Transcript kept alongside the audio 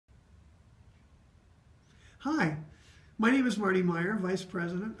Hi, my name is Marte Meyer, Vice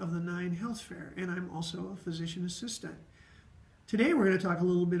President of the 9 Health Fair, and I'm also a physician assistant. Today we're going to talk a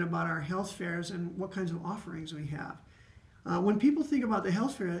little bit about our health fairs and what kinds of offerings we have. When people think about the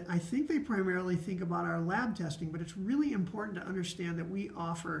health fair, I think they primarily think about our lab testing, but it's really important to understand that we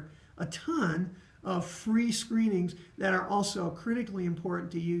offer a ton of free screenings that are also critically important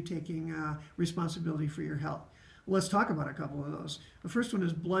to you taking responsibility for your health. Let's talk about a couple of those. The first one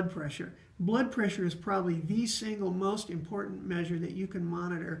is blood pressure. Blood pressure is probably the single most important measure that you can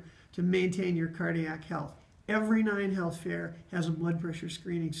monitor to maintain your cardiac health. Every 9 Health Fair has a blood pressure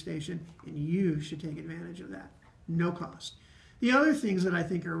screening station, and you should take advantage of that. No cost. The other things that I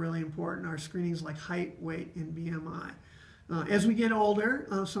think are really important are screenings like height, weight, and BMI. As we get older,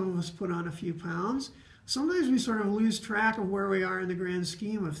 some of us put on a few pounds. Sometimes we sort of lose track of where we are in the grand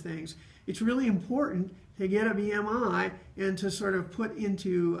scheme of things. It's really important to get a BMI and to sort of put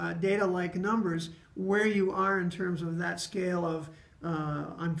into data-like numbers where you are in terms of that scale of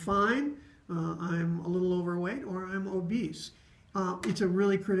I'm fine, I'm a little overweight, or I'm obese. It's a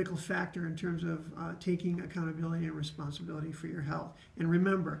really critical factor in terms of taking accountability and responsibility for your health. And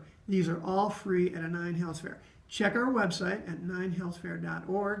remember, these are all free at a 9 Health Fair. Check our website at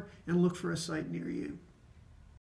 9healthfair.org and look for a site near you.